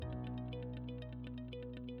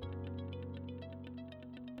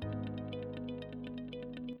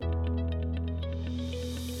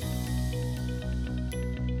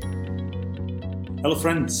Hello,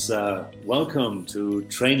 friends. Welcome to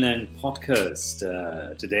Trainlang podcast.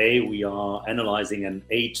 Today we are analyzing an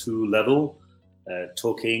A2 level,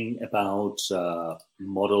 talking about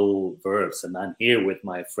modal verbs. And I'm here with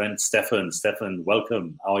my friend Stefan. Stefan,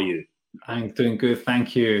 welcome. How are you? I'm doing good.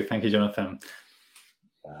 Thank you. Thank you, Jonathan.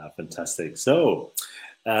 Fantastic. So,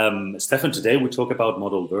 Stefan, today we talk about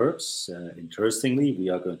modal verbs. Interestingly, we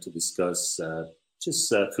are going to discuss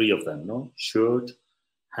just three of them, no? Should,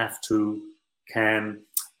 have to, can,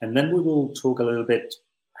 and then we will talk a little bit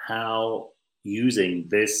how using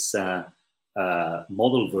this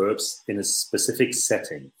modal verbs in a specific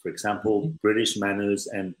setting. For example, British manners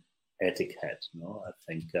and etiquette. No, I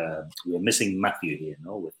think we are missing Matthew here.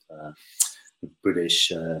 No, with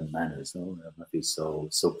British manners. No, Matthew's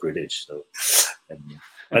so British. So,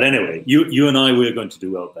 but anyway, you and I, we're going to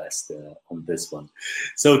do our best on this one.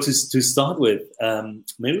 So to start with,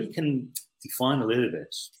 maybe we can define a little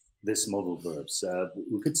bit this modal verbs.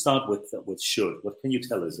 We could start with should. What can you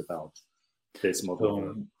tell us about this modal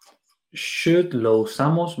verb? Should lo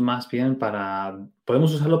usamos más bien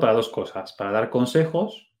podemos usarlo para dos cosas, para dar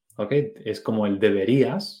consejos, ¿ok? Es como el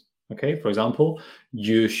deberías, ¿ok? For example,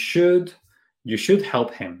 you should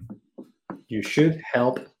help him. You should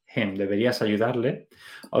help him. Deberías ayudarle,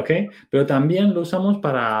 ¿ok? Pero también lo usamos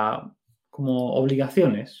para como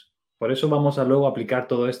obligaciones. Por eso vamos a luego aplicar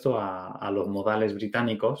todo esto a los modales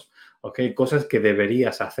británicos, ¿ok? Cosas que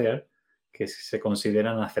deberías hacer que se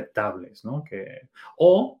consideran aceptables, ¿no?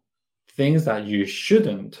 O things that you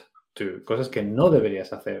shouldn't do, cosas que no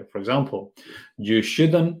deberías hacer. For example, you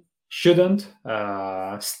shouldn't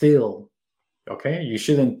steal, ¿ok? You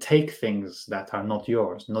shouldn't take things that are not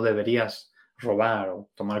yours. No deberías robar o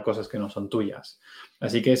tomar cosas que no son tuyas.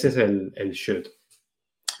 Así que ese es el should.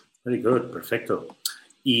 Very good, perfecto.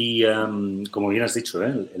 Y como bien has dicho,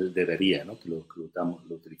 el debería, ¿no? Que lo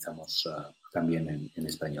utilizamos también en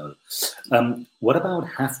español. What about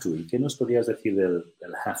have to? ¿Y qué nos podrías decir del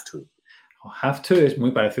have to? Have to es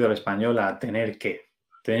muy parecido al español a tener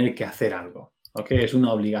que hacer algo. ¿Okay? Es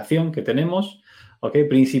una obligación que tenemos. ¿Okay?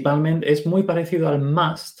 Principalmente es muy parecido al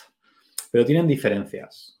must, pero tienen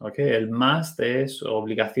diferencias. ¿Okay? El must es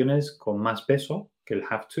obligaciones con más peso que el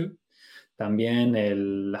have to. También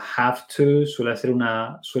el have to suele ser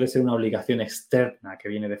una obligación externa que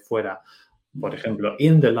viene de fuera. Por ejemplo,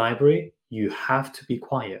 in the library, you have to be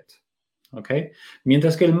quiet. ¿Okay?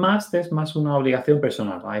 Mientras que el must es más una obligación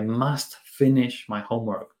personal. I must finish my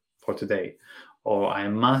homework for today. Or I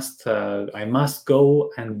must go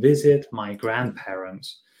and visit my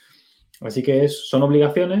grandparents. Así que son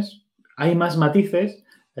obligaciones. Hay más matices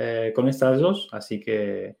con estas dos, así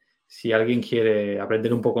que si alguien quiere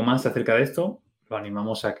aprender un poco más acerca de esto, lo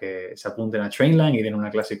animamos a que se apunten a Trainlang y den una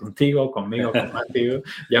clase contigo, conmigo, con Matthew.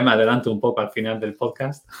 Ya me adelanto un poco al final del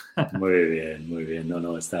podcast. Muy bien.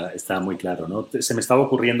 No, está muy claro, ¿no? Se me estaba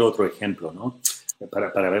ocurriendo otro ejemplo, ¿no?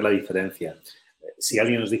 Para ver la diferencia. Si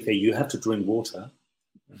alguien nos dice, you have to drink water,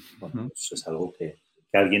 bueno, eso es algo que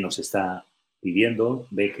alguien nos está pidiendo,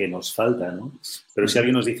 ve que nos falta, ¿no? Pero si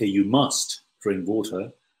alguien nos dice, you must drink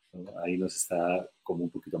water, ahí nos está como un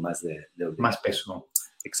poquito más de más peso.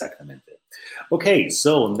 Exactamente. Okay,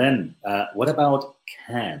 so then what about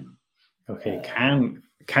can? Okay, can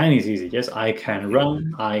is easy. Yes, I can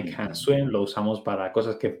run, I can swim. Lo usamos para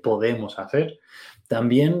cosas que podemos hacer.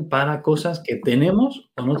 También para cosas que tenemos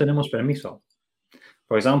o no tenemos permiso.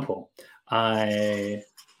 For example,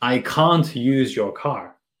 I can't use your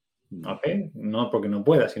car. ¿Okay? No porque no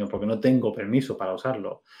pueda, sino porque no tengo permiso para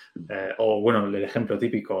usarlo. O bueno, el ejemplo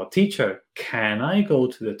típico, teacher, can I go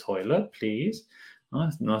to the toilet, please?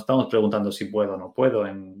 No estamos preguntando si puedo o no puedo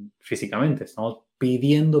físicamente, estamos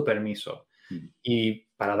pidiendo permiso. Y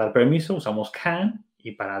para dar permiso usamos can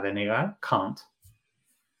y para denegar can't.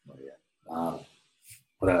 Wow.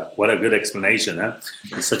 What a good explanation, huh?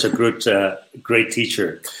 You're such a great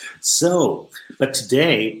teacher. So, but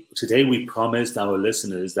today we promised our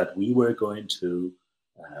listeners that we were going to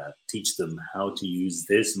teach them how to use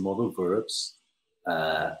these modal verbs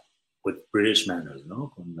with British manners,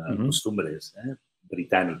 ¿no? Con costumbres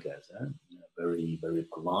británicas, very, very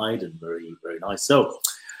polite and very, very nice. So,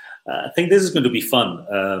 I think this is going to be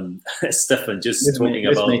fun. Stefan, just talking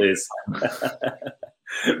about this.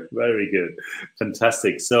 Very good.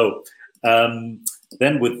 Fantastic. So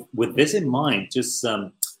then with this in mind, just,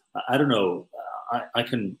 I don't know, I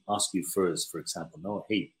can ask you first, for example, no,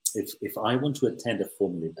 hey, if I want to attend a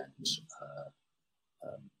formal event,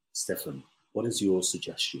 Stefan, what is your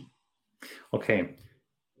suggestion? Okay.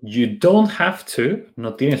 You don't have to,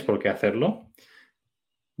 no tienes por qué hacerlo,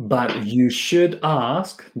 but you should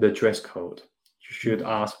ask the dress code. You should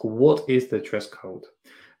ask, what is the dress code?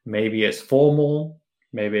 maybe it's formal,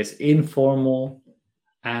 maybe it's informal,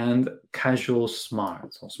 and casual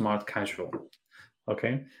smart, o smart casual. ¿Ok?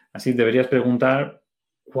 Así deberías preguntar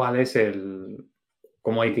cuál es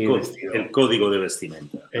cómo hay que ir vestido. El código de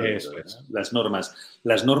vestimenta. Eso es. Las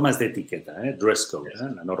normas de etiqueta, dress code,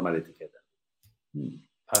 la norma de etiqueta.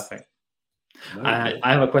 Perfect. I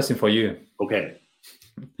have a question for you. Okay.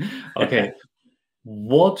 Okay.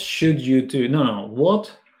 What should you do? No.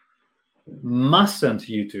 What mustn't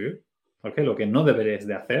you do? Okay, lo que no deberías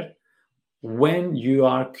de hacer when you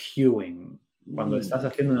are queuing. Cuando estás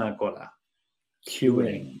haciendo una cola.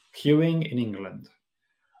 Queuing in England.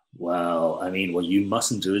 Well, I mean, what you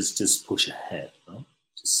mustn't do is just push ahead, no?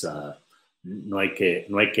 Just, no hay que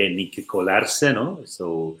ni que colarse, no?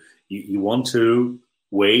 So you want to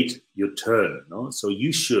wait your turn, no? So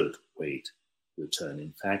you should wait your turn.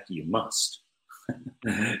 In fact, you must.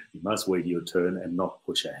 You must wait your turn and not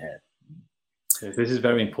push ahead. Yes, this is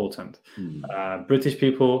very important. British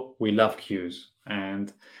people, we love queues.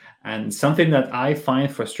 And something that I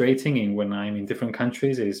find frustrating when I'm in different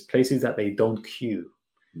countries is places that they don't queue.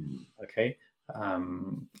 Okay.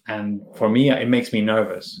 And for me, it makes me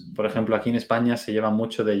nervous. Por ejemplo, aquí en España se lleva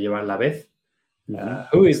mucho de llevar la vez.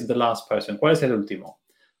 Who is the last person? ¿Cuál es el último?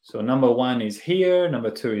 So number 1 is here, number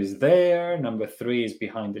 2 is there, number 3 is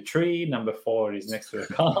behind the tree, number 4 is next to the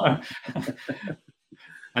car.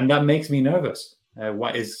 And that makes me nervous.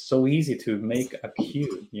 Why it's so easy to make a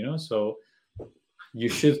queue, you know? So you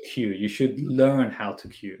should queue. You should learn how to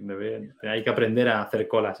queue. Hay que aprender a hacer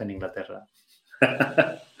colas en Inglaterra.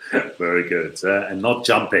 Very good. And not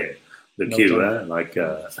jumping the queue, like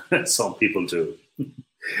some people do.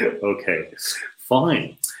 Okay,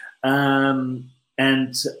 fine.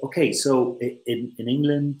 And okay, so in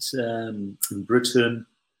England, in Britain,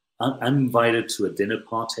 I'm invited to a dinner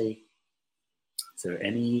party. Is there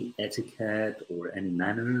any etiquette or any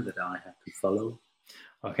manner that I have to follow?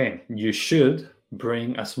 Okay, you should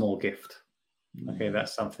bring a small gift. Okay,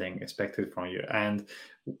 that's something expected from you. And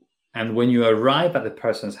when you arrive at the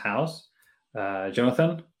person's house,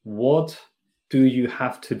 Jonathan, what do you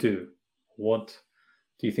have to do? What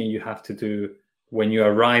do you think you have to do when you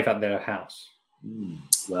arrive at their house?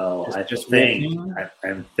 Well, I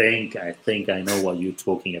think I know what you're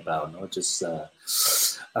talking about. No, just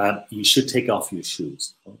you should take off your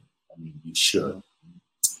shoes. I mean, you should.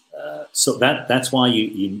 So that's why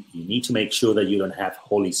you need to make sure that you don't have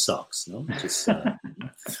holey socks. No, just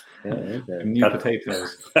new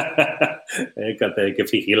potatoes. Hay que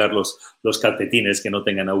vigilar los calcetines que no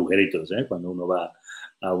tengan agujeritos cuando uno va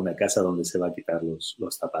a una casa donde se va a quitar los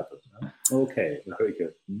zapatos. ¿No? Okay, very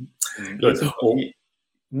good.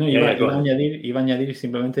 No, iba a añadir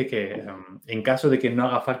simplemente que en caso de que no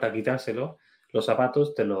haga falta quitárselo, los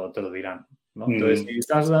zapatos te lo dirán, ¿no? Entonces, si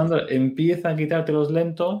estás empieza a quitártelos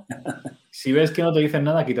lento, si ves que no te dicen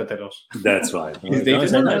nada, quítatelos. That's right. Y si te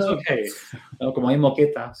dicen nada, es okay. No, como hay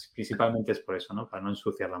moquetas, principalmente es por eso, ¿no? Para no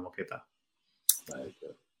ensuciar la moqueta. Very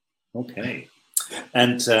good. Okay.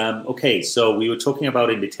 And okay, so we were talking about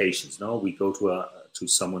invitations. No, we go to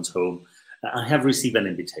someone's home. I have received an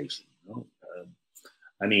invitation. No?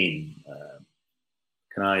 I mean,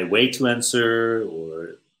 can I wait to answer,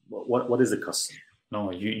 or what is the custom?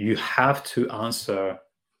 No, you have to answer.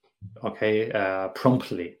 Okay,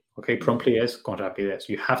 promptly. Okay, promptly es con rapidez.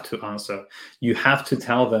 You have to answer. You have to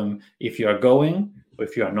tell them if you are going or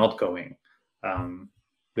if you are not going.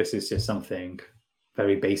 This is just something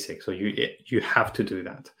very basic. So you have to do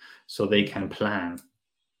that so they can plan.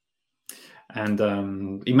 And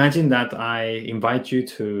imagine that I invite you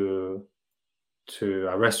to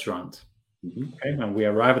a restaurant. Okay, and we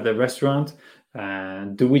arrive at the restaurant.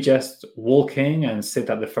 And do we just walk in and sit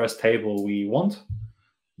at the first table we want?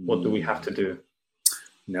 What do we have to do?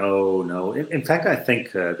 No. In fact, I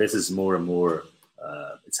think this is more and more.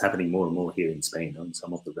 It's happening more and more here in Spain. In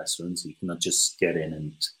some of the restaurants, you cannot just get in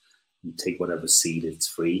and take whatever seat. It's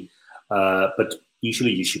free, but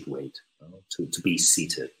usually you should wait to be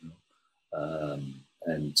seated.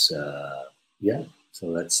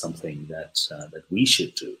 So that's something that we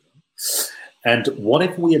should do. And what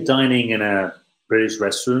if we are dining in a British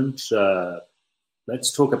restaurant?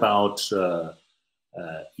 Let's talk about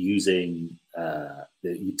using the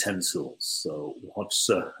utensils. So what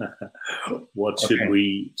should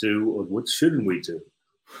we do, or what shouldn't we do?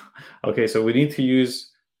 Okay, so we need to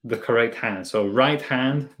use the correct hand. So right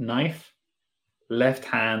hand, knife, left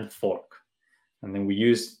hand, fork. And then we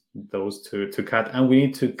use those to cut. And we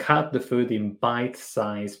need to cut the food in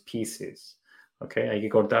bite-sized pieces. Okay, hay que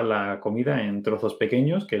cortar la comida en trozos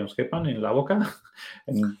pequeños que nos quepan en la boca.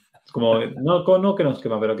 No que nos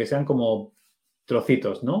quepan, pero que sean como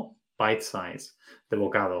trocitos, ¿no? bite size de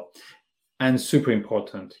bocado. And super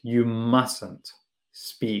important, you mustn't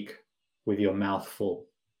speak with your mouth full,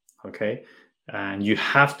 okay? And you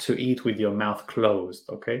have to eat with your mouth closed,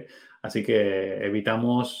 okay? Así que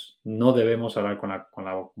no debemos hablar con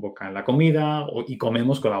la boca en la comida y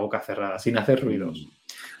comemos con la boca cerrada, sin hacer ruidos.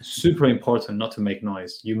 Super important not to make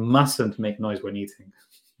noise. You mustn't make noise when eating.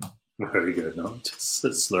 Very good, no?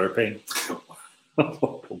 Just slurping.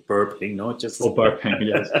 Or burping, no? Or burping,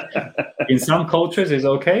 yes. In some cultures it's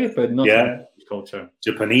okay, but not in each culture.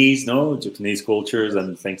 Japanese, no? Japanese cultures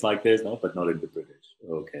and things like this, no? But not in the British.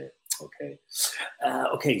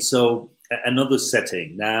 Okay, so another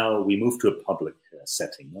setting. Now we move to a public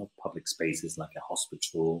setting, no? Public spaces like a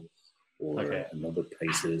hospital or another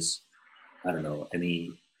places. I don't know,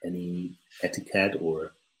 any etiquette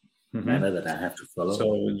or manner that I have to follow?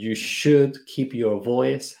 So you should keep your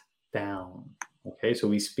voice down. Okay, so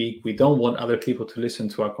we don't want other people to listen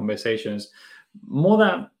to our conversations. More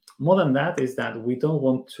than that is that we don't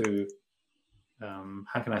want to,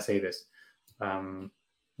 how can I say this?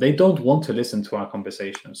 They don't want to listen to our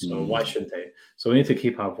conversations, so why should they? So we need to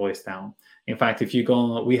keep our voice down. In fact, if you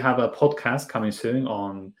go, we have a podcast coming soon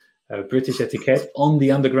on British etiquette on the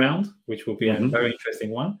underground, which will be a very interesting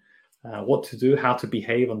one. What to do, how to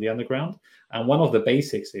behave on the underground. And one of the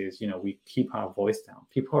basics is, we keep our voice down.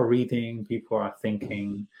 People are reading, people are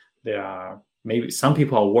thinking, maybe some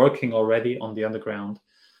people are working already on the underground.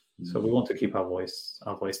 So we want to keep our voice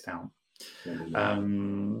down.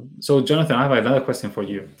 So Jonathan, I have another question for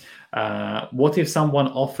you. What if someone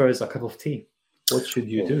offers a cup of tea? What should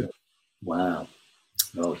you do? Wow.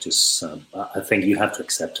 No, just I think you have to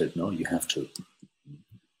accept it. No, you have to.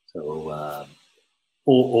 So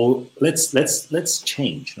or let's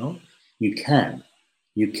change. No, you can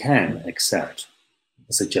accept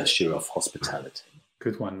as a gesture of hospitality.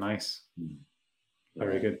 Good one, nice,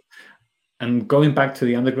 very good. And going back to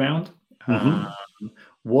the underground,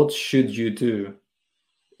 what should you do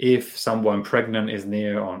if someone pregnant is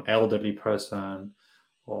near, or an elderly person,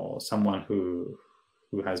 or someone who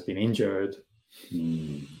has been injured?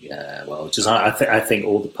 Well, just I think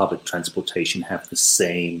all the public transportation have the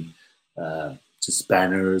same just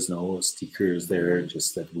banners, stickers there,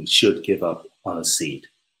 just that we should give up on a seat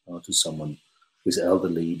to someone who's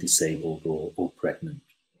elderly, disabled, or pregnant.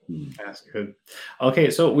 That's good. Okay,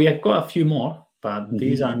 so we have got a few more, but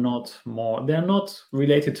these are they're not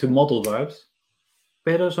related to modal verbs,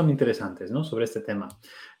 pero son interesantes, ¿no? Sobre este tema.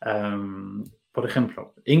 Por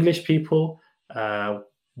ejemplo, English people,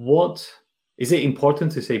 what is it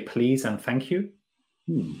important to say please and thank you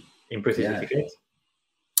in British etiquette?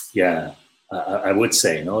 Yeah, I would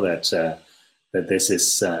say that this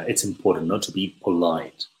is it's important not to be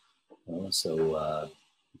polite. So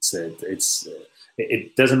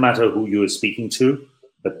it doesn't matter who you are speaking to,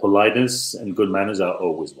 but politeness and good manners are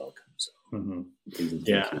always welcome. So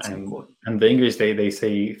and the English they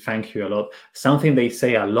say thank you a lot. Something they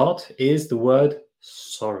say a lot is the word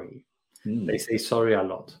sorry. They say sorry a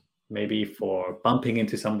lot. Maybe for bumping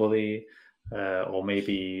into somebody, or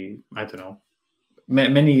maybe, I don't know,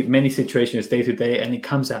 many situations day to day, and it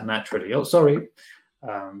comes out naturally. Oh, sorry,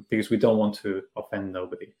 because we don't want to offend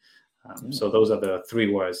nobody. So those are the three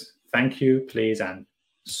words: thank you, please, and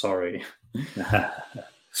sorry.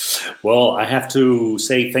 Well, I have to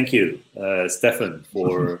say thank you, Stefan,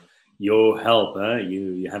 for your help.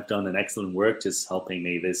 You have done an excellent work just helping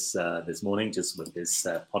me this morning, just with this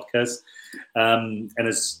podcast. And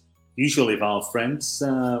as usual, if our friends,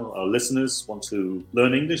 our listeners want to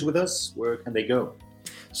learn English with us, where can they go?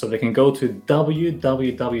 So they can go to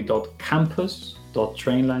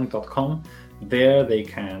www.campus.trainlang.com.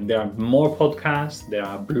 There are more podcasts, there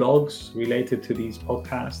are blogs related to these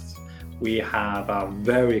podcasts. We have a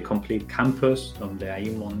very complete campus donde hay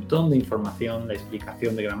un montón de información, la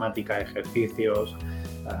explicación de gramática, ejercicios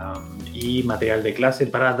y material de clase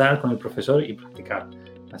para dar con el profesor y practicar.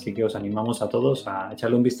 Así que os animamos a todos a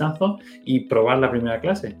echarle un vistazo y probar la primera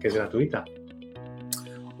clase, que es gratuita.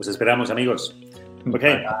 Os esperamos, amigos.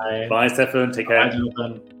 Okay. Bye, Stefan. Take care. Bye,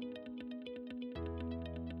 Jonathan.